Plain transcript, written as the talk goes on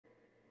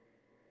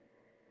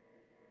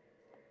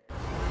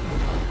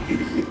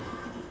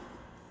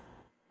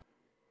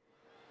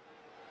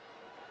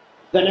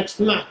The next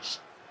match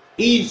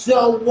is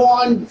a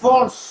 1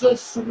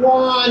 versus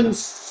 1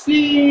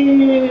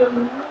 seal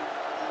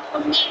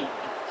match.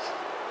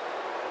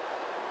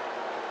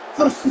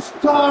 First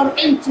star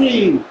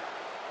entry.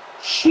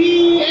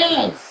 She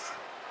is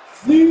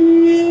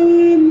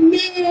female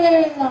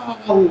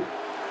Victoria.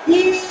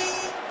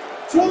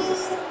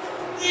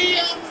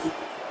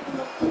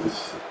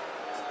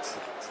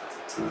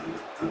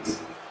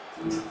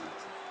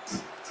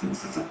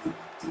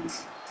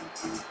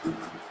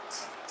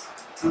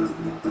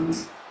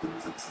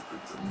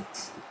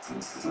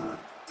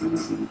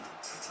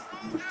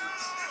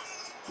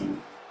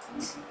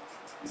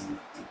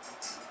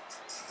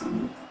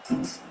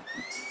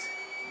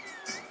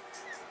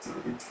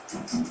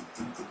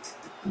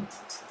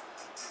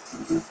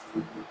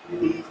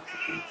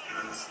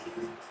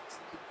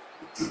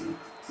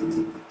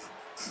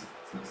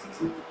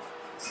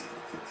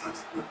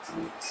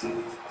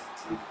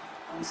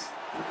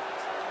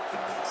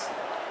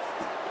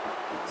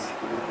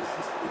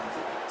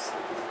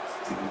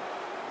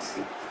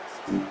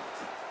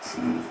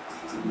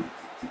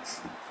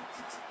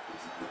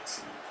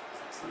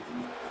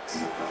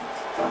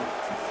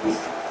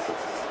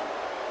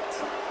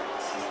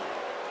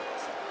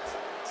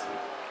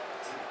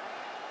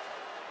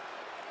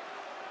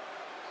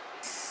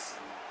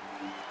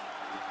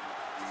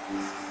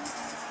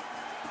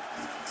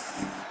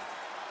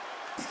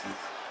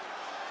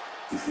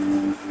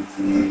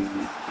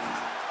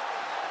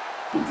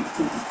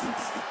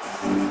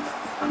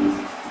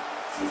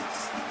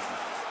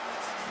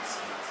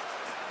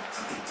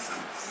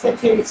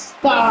 Second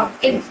star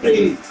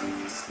entry.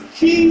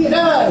 She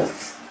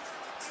is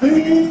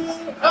the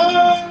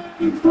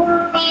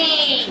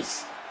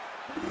Empress.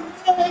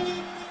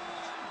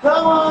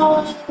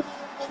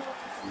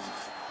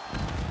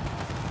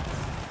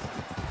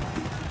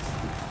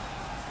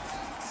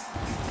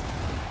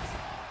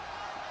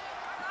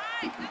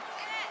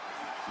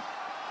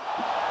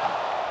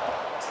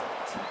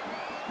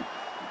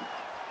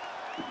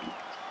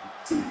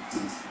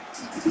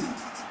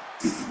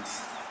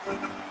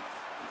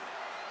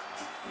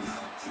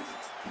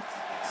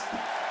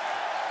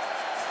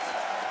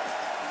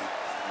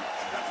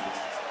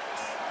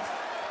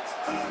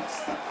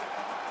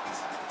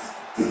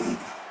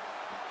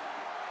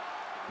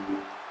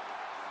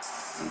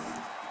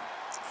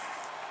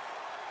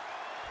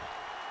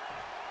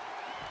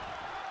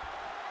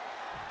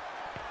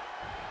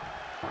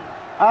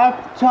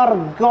 After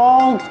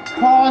gold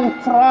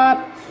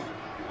contract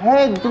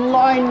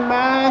headline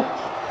match,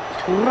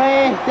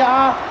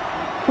 Reda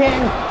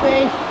came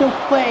face to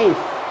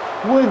face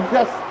with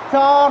the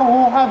star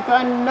who have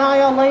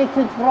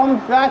annihilated from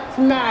that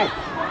match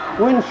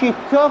when she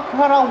took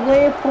her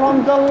away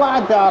from the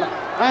ladder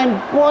and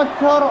put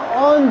her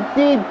on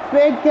the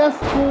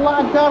biggest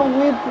ladder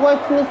we've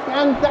witnessed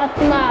in that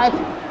match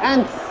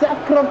and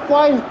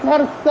sacrificed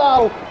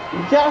herself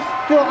just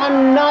to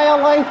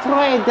annihilate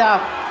Reda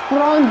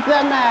from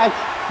the match,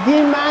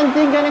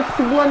 demanding an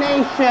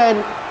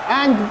explanation,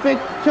 and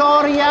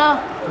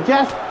Victoria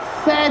just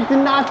said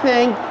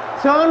nothing,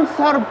 turns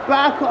her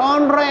back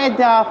on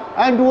Reda,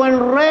 and when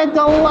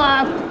Reda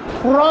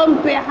left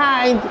from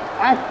behind,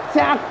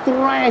 attacked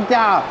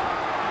Reda.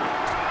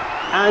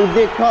 And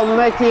the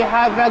committee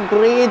have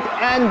agreed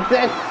in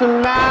this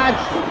match,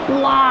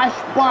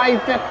 splash by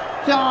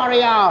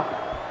Victoria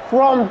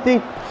from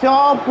the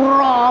top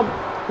rope.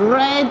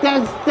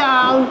 Reda's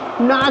down,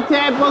 not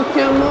able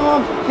to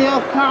move,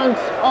 2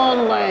 counts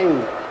only.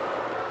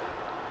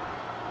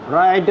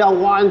 Reda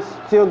wants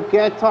to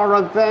get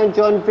her revenge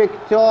on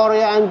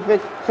Victoria, and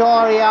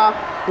Victoria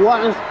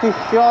wants to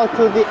show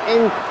to the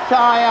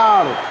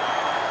entire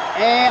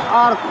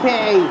ARK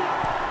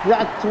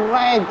that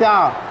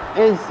Reda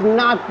is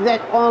not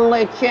the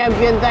only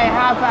champion they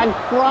have, and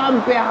from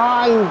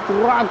behind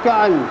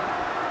Dragon.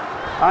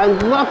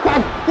 And look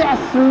at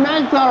this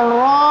middle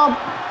rope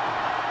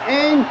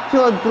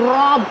into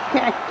drop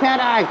kick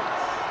connects.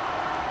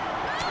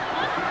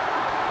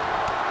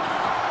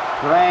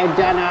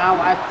 Reda now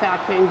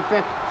attacking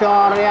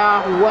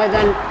Victoria with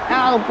an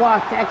elbow,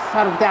 takes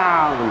her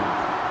down.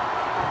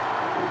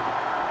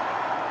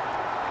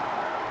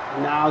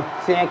 Now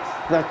takes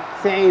the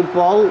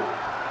table.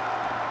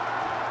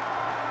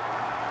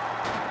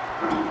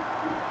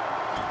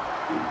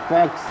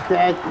 Fixed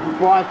it,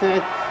 brought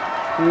it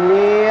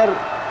near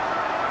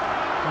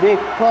the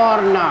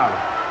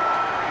corner.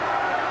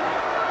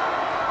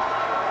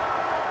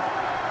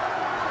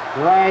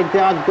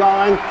 Reda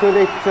going to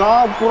the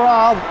top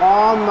rope,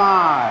 oh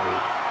my.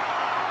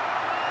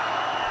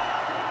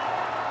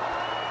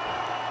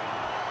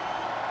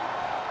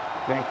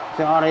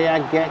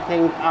 Victoria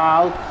getting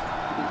out.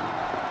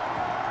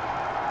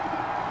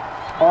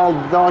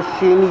 Although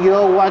she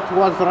knew what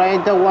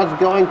Reda was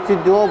going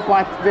to do,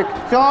 but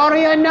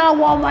Victoria now,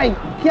 oh my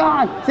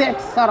God,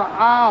 takes her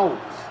out.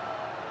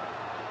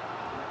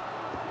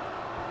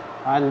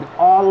 And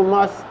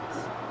almost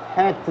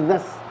hit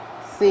the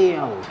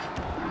seal.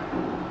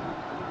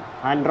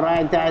 And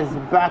Reda is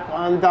back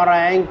on the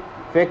ring.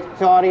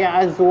 Victoria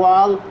as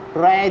well.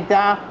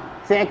 Reda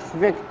takes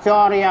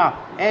Victoria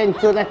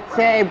into the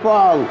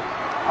table.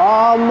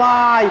 Oh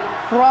my,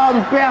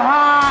 from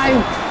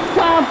behind,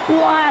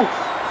 suplex.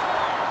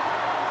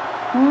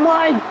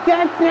 My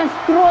goodness,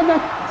 through the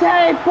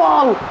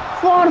table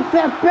for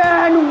the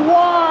pin.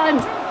 1,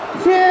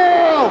 2,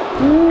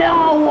 no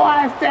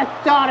way,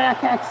 Victoria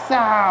kicks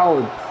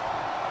out.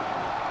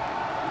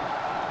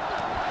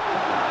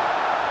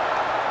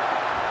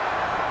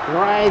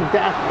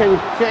 Reda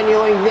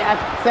continuing the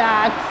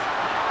attacks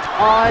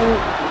on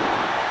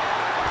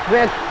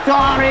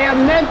Victoria.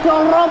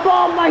 Mental rope,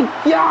 oh my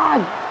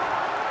god!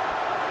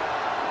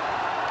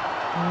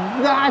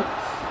 That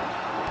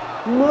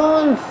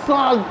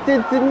moonsault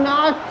did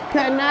not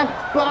connect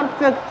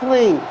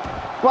perfectly,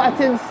 but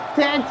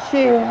instead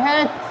she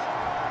hit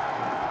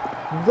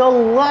the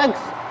legs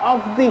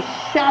of the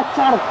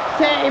shattered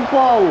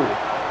table,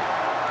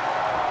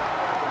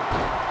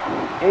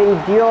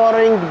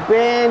 enduring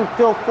pain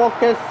to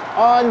focus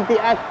on the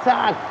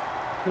attack.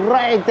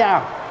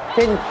 Reda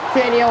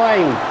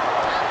continuing.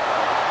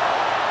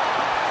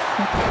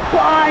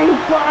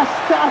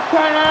 Spinebuster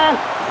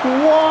connects.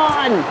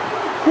 1,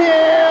 2,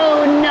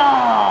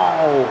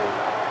 no!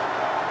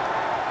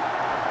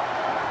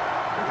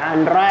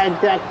 And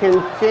Reda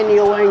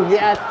continuing the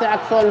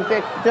attacks on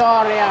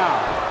Victoria.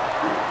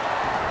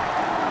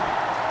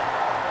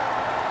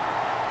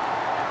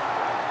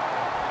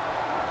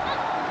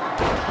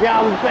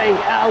 Jumping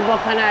elbow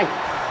connect.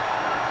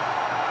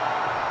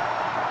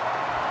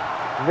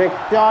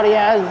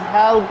 Victoria is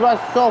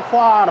helpless so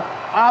far.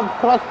 Up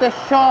across the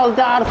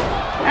shoulders.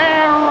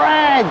 And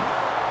Red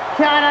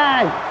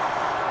connects.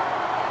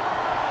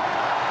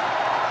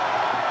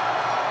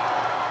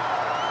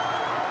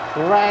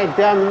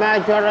 Reda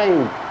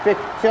measuring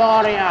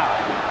Victoria.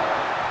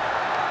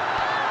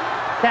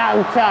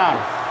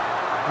 Counters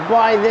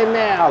by the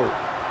male.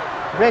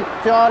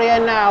 Victoria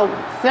now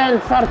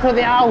sends her to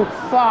the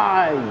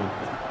outside.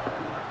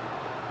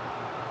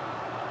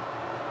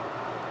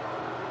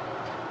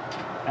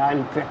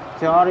 And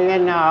Victoria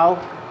now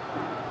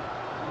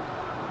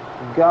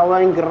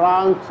going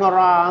round to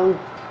round.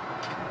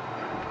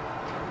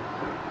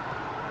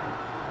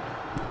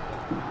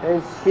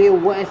 Is she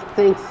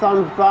wasting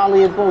some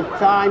valuable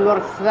time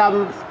or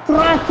some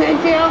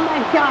strategy? Oh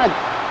my god!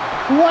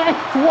 Quick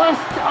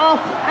twist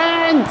up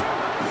and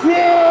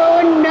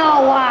 2,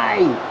 no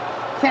way!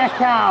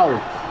 Kick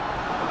out.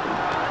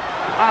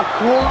 A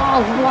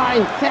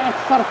clothesline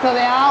takes her to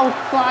the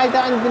outside,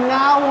 and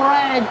now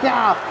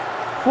Reda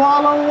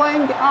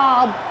following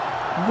up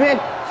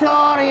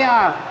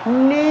Victoria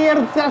near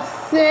the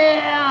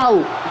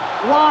seal.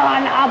 What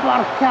an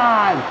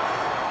uppercut.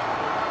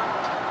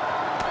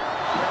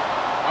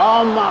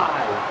 Oh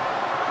my,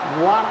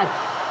 what a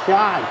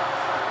shot.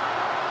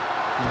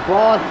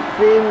 Both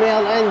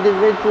female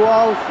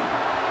individuals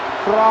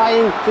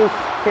trying to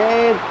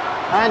escape,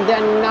 and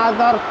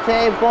another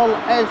table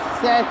is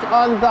set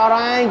on the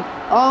ring,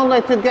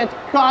 only to get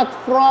caught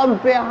from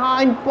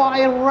behind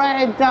by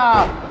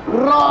Reda.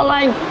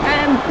 Rolling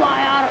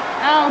Empire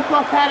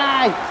elbow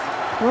connect.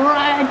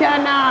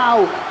 Reda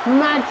now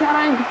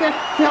measuring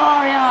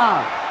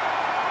Victoria.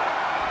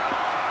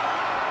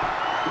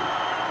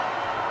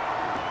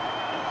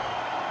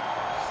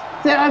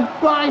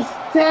 Step by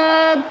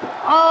step,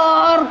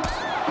 ARK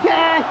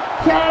kick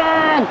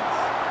connect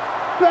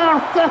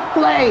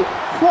perfectly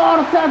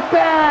for the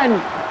pin.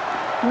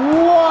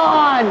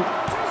 1,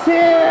 2,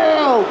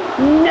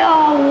 no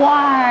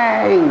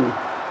way!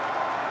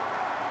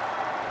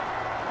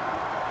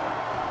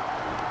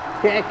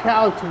 Kick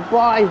out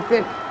by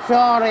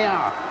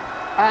Victoria,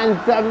 and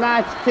the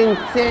match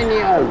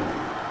continues.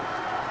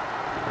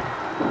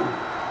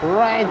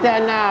 Reda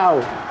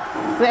now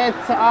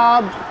sets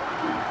up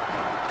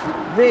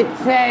the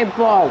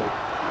table.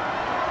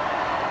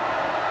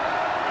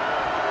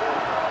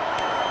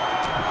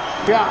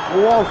 Shot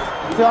wolf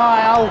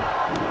style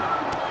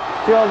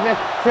to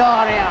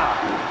Victoria.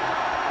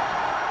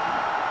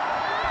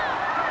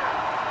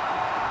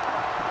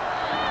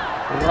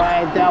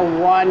 Reda,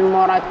 one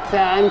more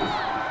attempt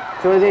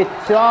to the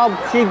top.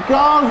 She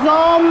goes,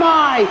 oh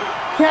my!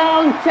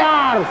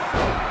 Counters!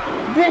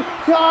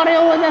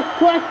 Victoria with a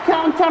quick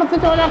counter to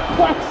do the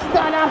quick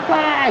stun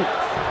effect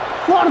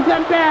for the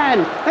pin.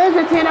 Is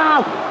it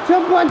enough to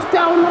put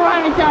down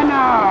Reda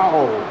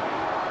now?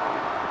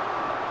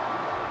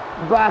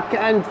 Back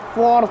and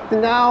forth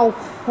now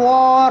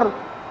for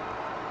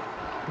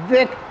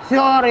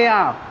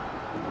Victoria.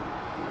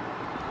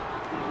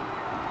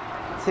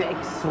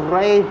 Takes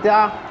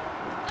Reda.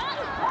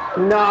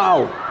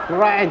 No,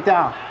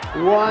 Reda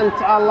won't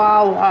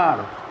allow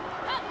her.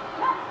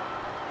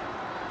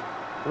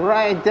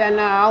 Reda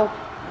now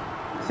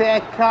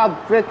take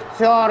up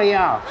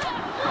Victoria.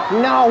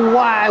 No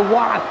way,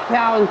 what a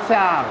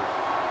counter.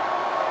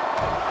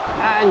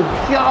 And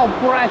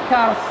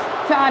Jawbreaker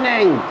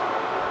stunning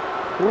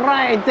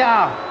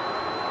Reda.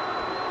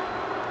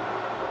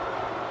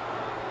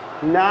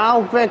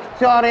 Now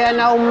Victoria,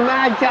 now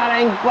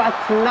measuring, but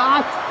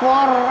not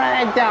for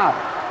Reda.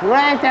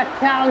 Reda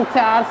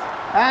counters,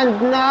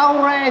 and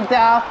now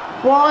Reda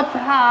both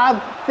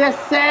have the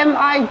same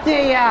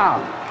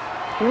idea.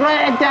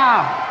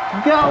 Reda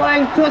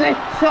going to the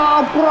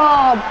top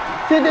rope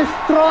to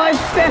destroy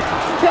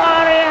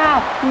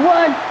Victoria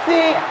with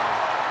the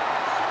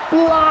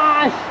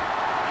splash.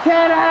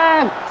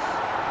 Correct.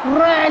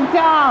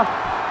 Reda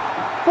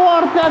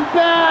for the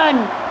pin.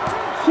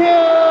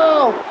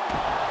 2.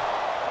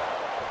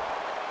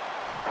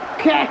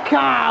 Kick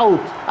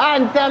out,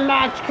 and the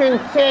match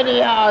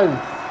continues.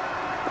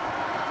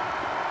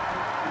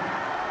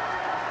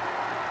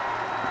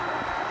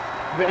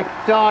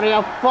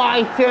 Victoria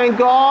fighting,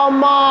 oh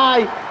my,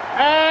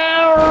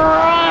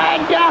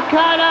 Reda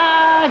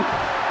connect.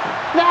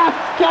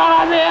 That's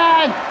gonna be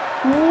it.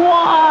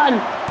 1,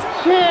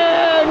 2,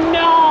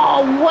 no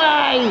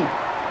way.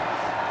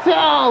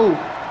 Still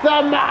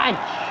the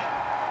match.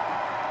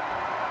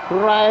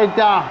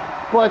 Reda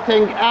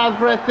putting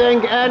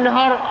everything in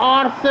her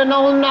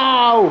arsenal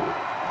now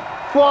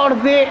for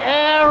the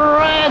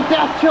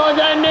Reda to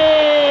the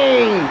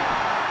knee.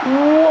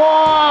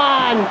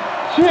 1,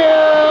 2,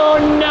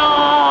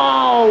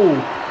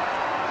 no.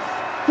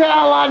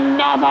 Still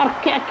another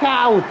kick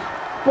out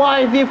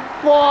by the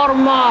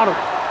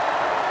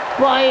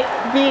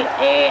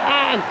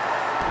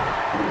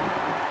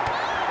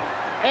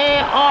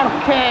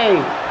ARK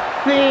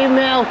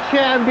female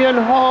champion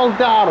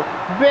holder,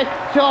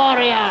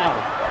 Victoria.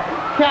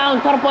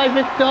 Counter by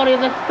Victoria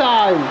this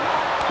time.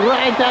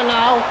 Reda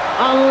now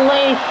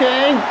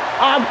unleashing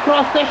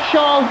across the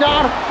shoulder.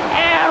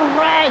 Air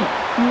Red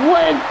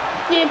with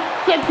the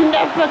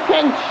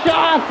significant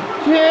shot.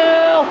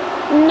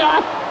 2,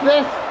 not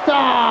this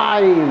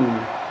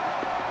time.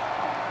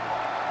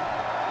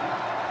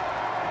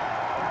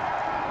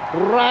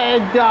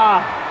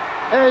 Reda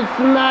is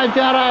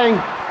measuring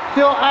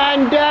to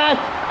end it.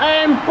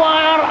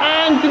 Empire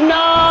and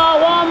no,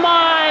 oh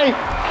my!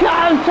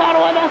 Counter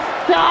with a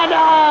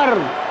stunner!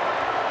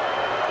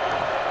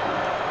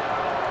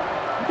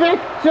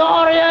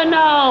 Victoria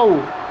now!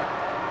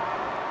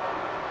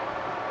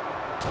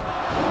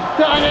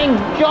 Stunning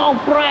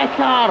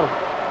jawbreaker!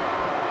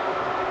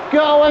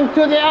 Going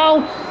to the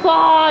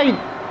outside!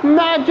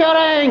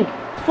 Measuring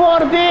for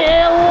the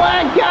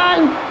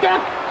elegant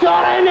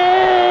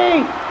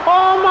victory!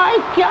 Oh my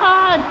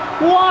god!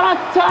 What a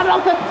turn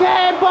of the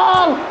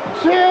table!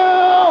 2,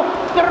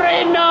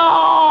 3,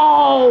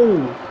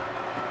 no!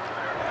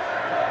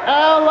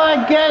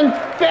 Elegant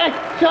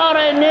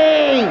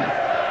victory!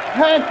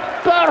 Hit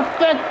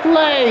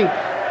perfectly!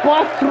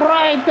 But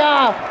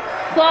Reda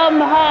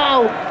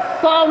somehow,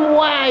 some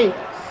way,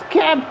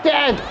 skipped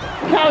it!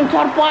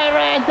 Countered by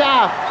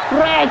Reda!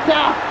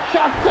 Reda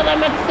shot to the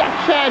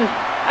midsection!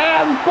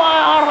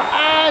 Empire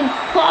and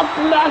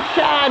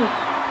submission!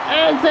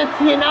 Is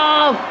it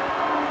enough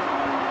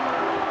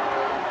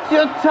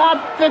to top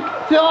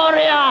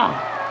Victoria?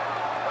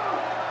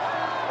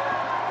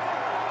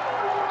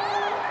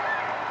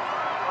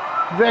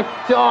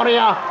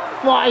 Victoria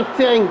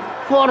fighting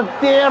for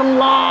dear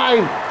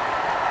life.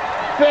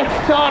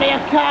 Victoria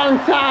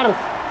counters.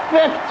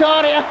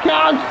 Victoria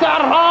counter.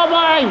 Oh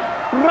my!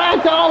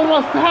 Reda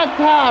almost hit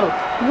her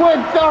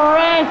with the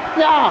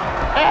Reda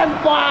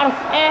Empire's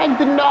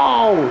end.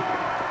 No.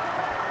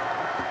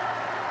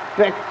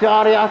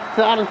 Victoria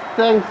turns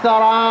things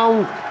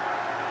around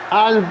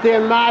and the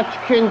match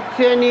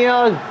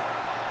continues.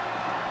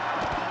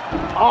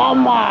 Oh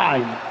my!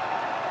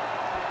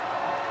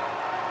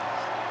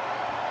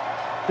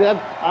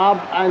 Stepped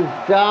up and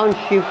down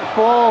she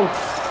falls.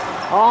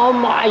 Oh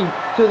my!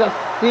 To the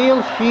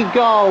seal she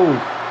goes.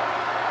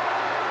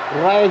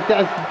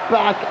 Reda's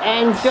back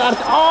injured.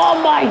 Oh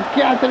my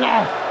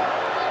goodness!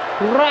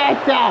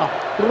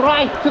 Reda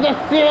right to the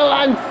seal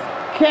and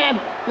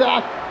skipped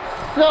that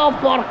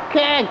super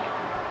kick.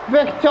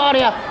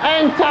 Victoria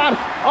enters.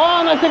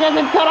 Oh, this is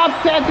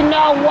interrupted.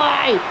 No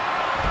way.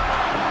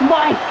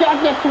 My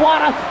goodness,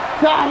 what a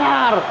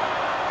stunner.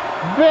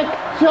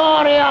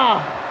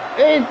 Victoria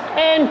is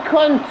in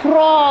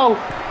control.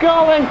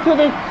 Going to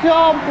the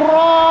top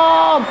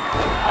rope.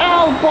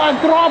 Elbow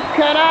drop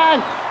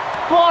connect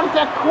for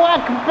the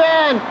quick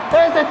pin.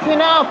 Is it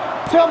enough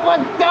to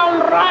put down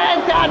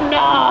Reda?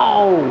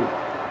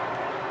 No.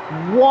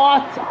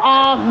 What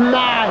a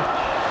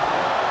match.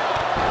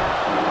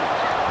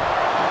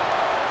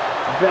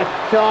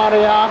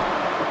 Victoria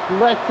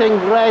letting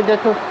Reda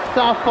to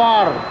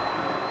suffer.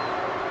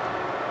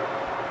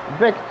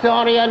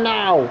 Victoria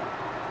now.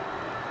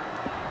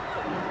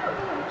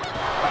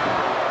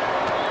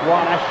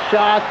 What a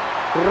shot.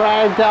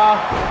 Reda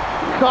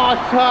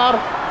caught her.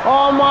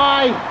 Oh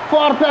my,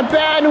 for the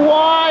pin.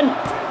 1,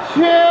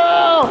 2,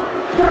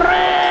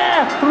 3.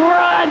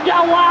 Reda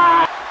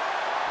won.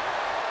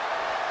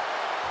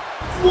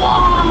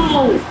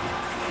 Wow!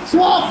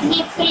 Took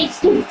me face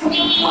to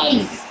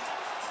face.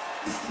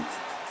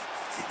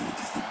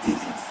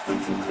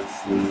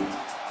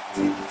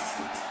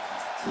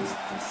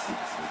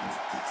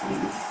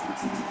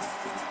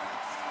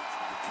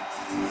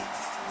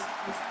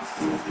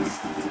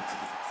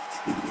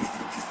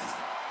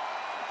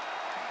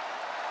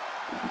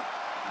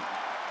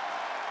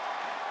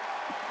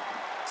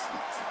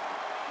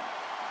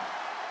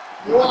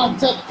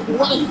 What a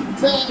quick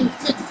turn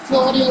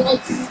Victoria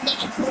was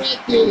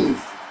celebrating.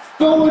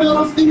 Forward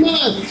of the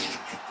match,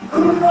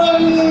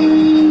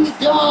 Raider!